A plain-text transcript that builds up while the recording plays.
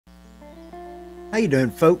How you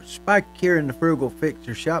doing, folks? Spike here in the Frugal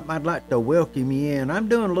Fixer Shop. I'd like to welcome you in. I'm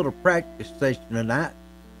doing a little practice session tonight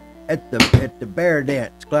at the Bear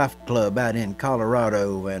Dance Golf Club out in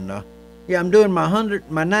Colorado, and yeah, I'm doing my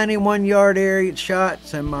 91-yard area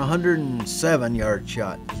shots and my 107-yard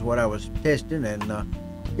shots is what I was testing, and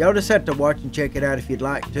y'all just have to watch and check it out if you'd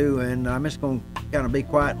like to. And I'm just gonna kind of be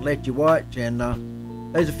quiet and let you watch. And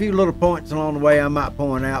there's a few little points along the way I might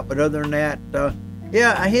point out, but other than that,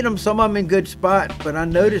 yeah, I hit them, some of them in good spots, but I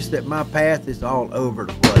noticed that my path is all over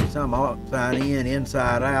the place. I'm outside in,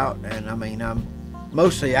 inside out, and I mean, I'm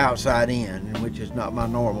mostly outside in, which is not my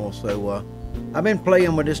normal. So I've been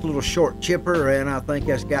playing with this little short chipper, and I think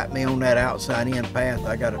that's got me on that outside in path.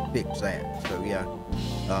 I gotta fix that. So yeah,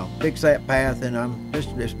 fix that path, and I'm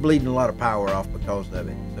just bleeding a lot of power off because of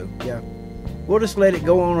it. So yeah, we'll just let it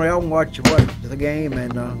go on. Y'all can watch the game,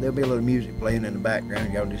 and there'll be a little music playing in the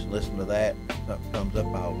background. Y'all just listen to that. If something comes up,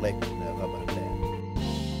 I'll let you know. How about that?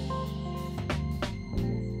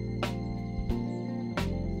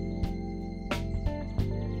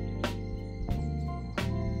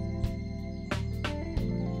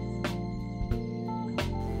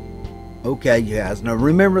 Okay, guys, now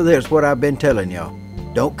remember this, what I've been telling y'all.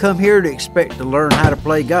 Don't come here to expect to learn how to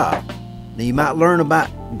play golf. Now, you might learn about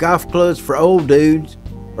golf clubs for old dudes,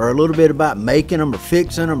 or a little bit about making them or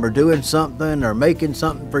fixing them or doing something or making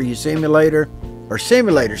something for your simulator or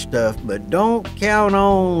simulator stuff, but don't count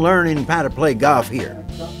on learning how to play golf here.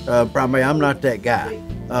 Probably I'm not that guy.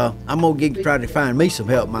 I'm gonna try to find me some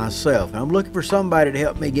help myself. And I'm looking for somebody to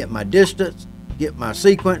help me get my distance, get my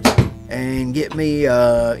sequence, and get me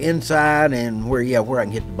inside and where I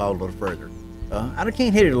can hit the ball a little further. I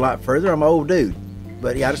can't hit it a lot further. I'm an old dude,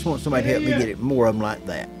 but yeah, I just want somebody to help me get it more of them like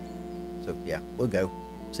that. So yeah, we'll go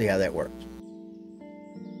see how that works.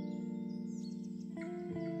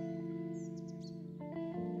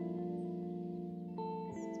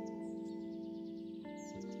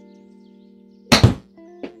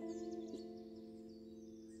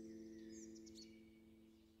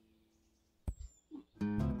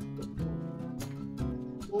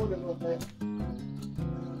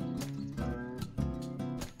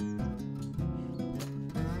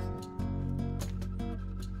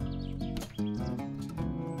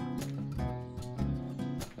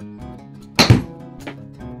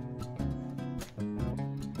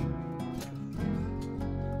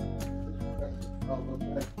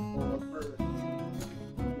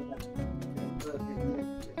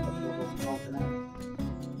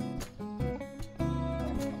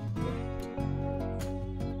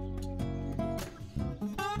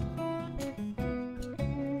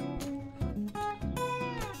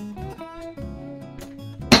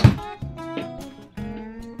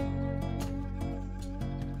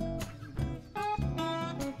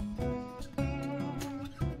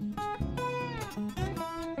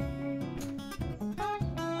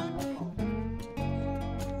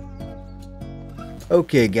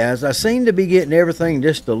 Okay, guys, I seem to be getting everything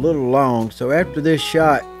just a little long, so after this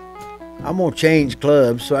shot, I'm going to change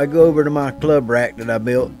clubs. So I go over to my club rack that I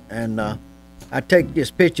built, and I take this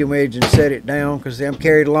pitching wedge and set it down because I'm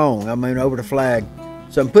carried along. I mean, over the flag.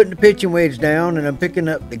 So I'm putting the pitching wedge down, and I'm picking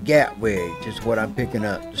up the gap wedge is what I'm picking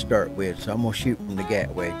up to start with. So I'm going to shoot from the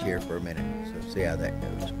gap wedge here for a minute. So see how that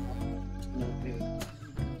goes.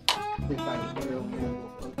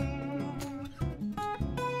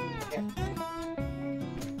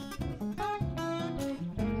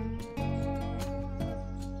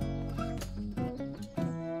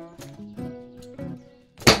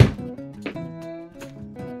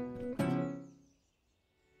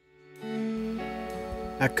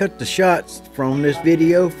 I cut the shots from this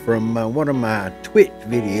video from one of my Twitch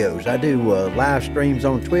videos. I do live streams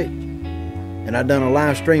on Twitch, and I done a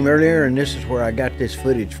live stream earlier, and this is where I got this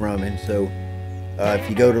footage from. And so if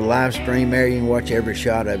you go to the live stream area and watch every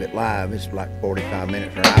shot of it live, it's like 45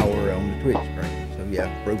 minutes or an hour on the Twitch stream. So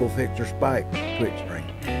yeah, Frugal Fixer Spike Twitch stream.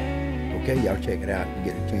 Okay, y'all check it out and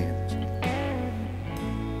get a chance.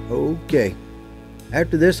 Okay,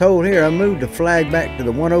 after this hole here, I moved the flag back to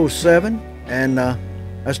the 107, and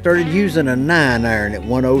I started using a 9-iron at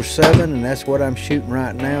 107, and that's what I'm shooting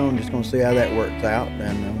right now. I'm just going to see how that works out,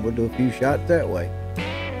 and we'll do a few shots that way.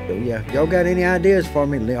 So yeah, if y'all got any ideas for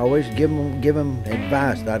me, always give them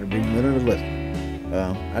advice. I'd be willing to listen.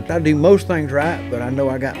 I try to do most things right, but I know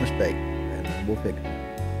I got mistakes, and we'll fix it.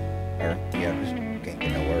 Or yeah, just can't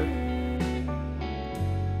get nowhere.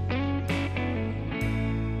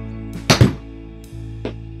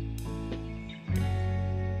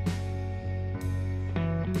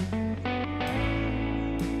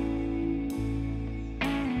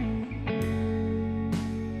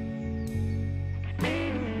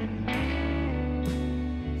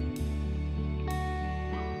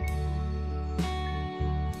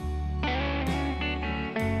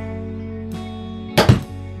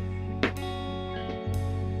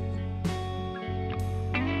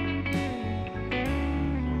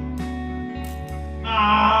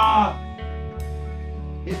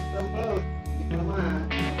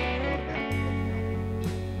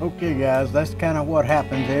 Okay guys, that's kind of what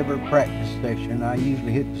happens every practice session. I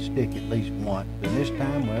usually hit the stick at least once, and this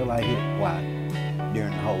time, well, I hit it twice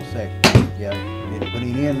during the whole session. Yeah, didn't put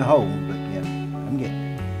it in the hole, but yeah, I'm getting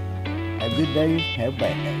it. Have good days, have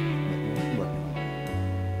bad days.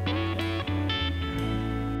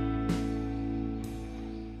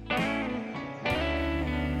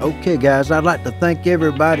 Okay guys, I'd like to thank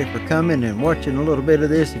everybody for coming and watching a little bit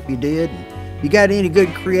of this if you did. And if you got any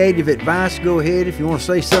good creative advice, go ahead. If you want to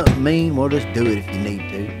say something mean, well, just do it if you need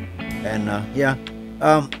to. And yeah,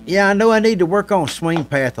 I know I need to work on swing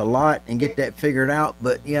path a lot and get that figured out,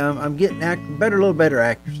 but yeah, I'm getting a little better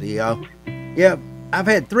accuracy, y'all. Yeah, I've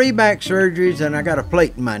had 3 back surgeries and I got a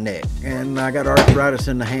plate in my neck, and I got arthritis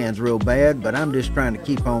in the hands real bad, but I'm just trying to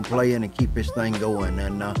keep on playing and keep this thing going.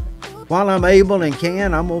 And while I'm able and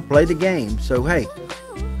can, I'm gonna play the game. So hey,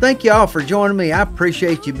 thank y'all for joining me. I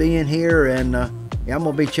appreciate you being here, and yeah, I'm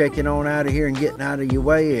gonna be checking on out of here and getting out of your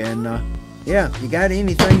way. And yeah, if you got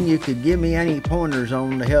anything you could give me any pointers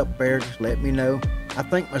on to help there, just let me know. I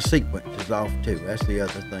think my sequence is off too. That's the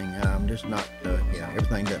other thing. I'm just not, yeah,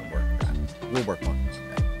 everything doesn't work right. We'll work on it.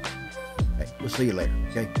 Okay, we'll see you later.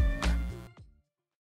 Okay.